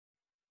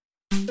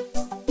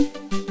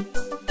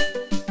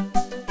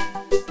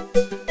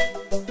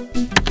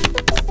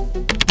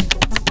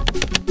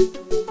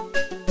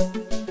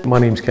My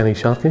name's Kenny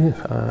Sharkey.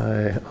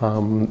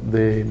 I'm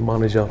the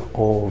manager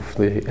of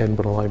the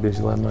Edinburgh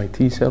Library's Learn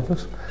IT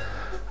service,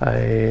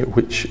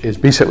 which is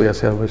basically a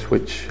service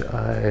which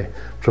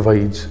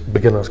provides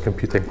beginners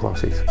computing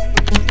classes.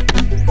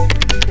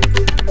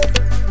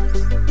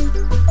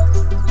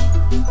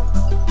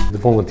 The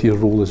volunteer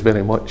role is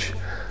very much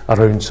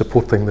around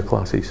supporting the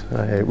classes.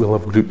 We'll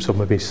have groups of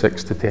maybe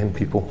 6 to 10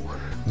 people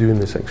doing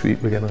the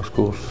 6-week beginners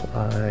course,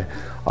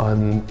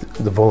 and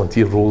the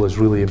volunteer role is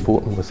really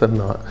important within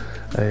that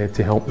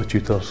to help the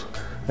tutors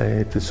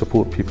to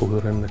support people who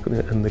are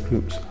in the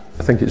groups.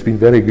 I think it's been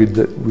very good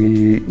that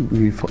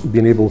we've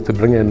been able to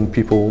bring in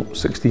people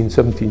 16,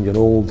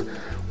 17-year-old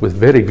with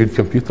very good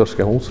computer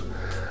skills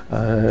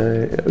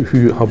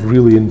who have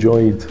really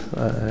enjoyed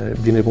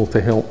being able to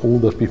help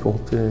older people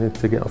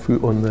to get a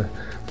foot on the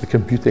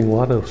computing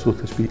ladder, so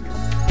to speak.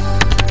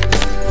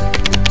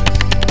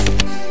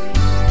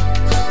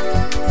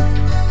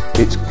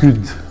 It's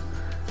good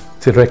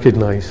to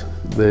recognise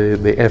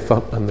the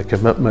effort and the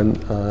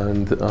commitment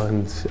and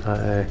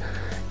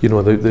you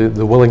know,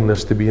 the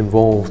willingness to be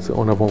involved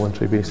on a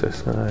voluntary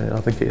basis. I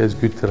think it is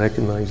good to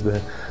recognise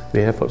the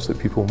efforts that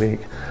people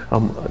make.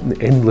 I'm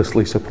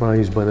endlessly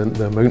surprised by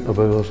the amount of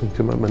hours and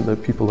commitment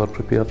that people are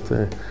prepared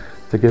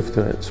to give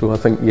to it. So I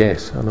think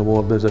yes, an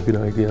award is a good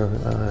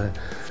idea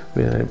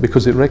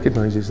because it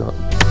recognises that.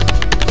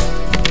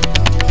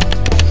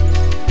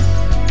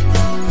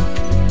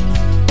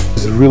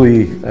 It's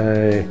really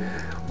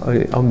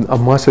a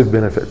massive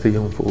benefit to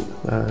young folk,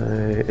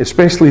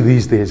 especially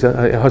these days.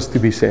 It has to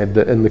be said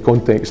that in the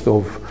context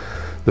of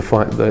the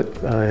fact that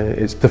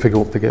it's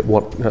difficult to get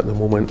work at the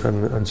moment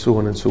and so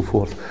on and so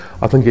forth,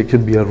 I think it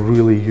can be a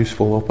really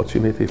useful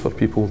opportunity for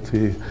people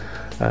to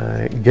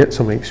get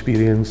some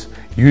experience,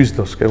 use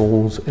their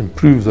skills,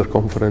 improve their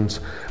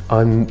confidence,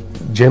 and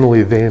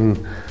generally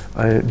then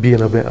be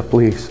in a better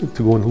place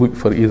to go and look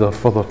for either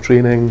further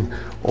training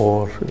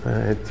or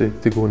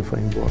to go and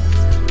find work.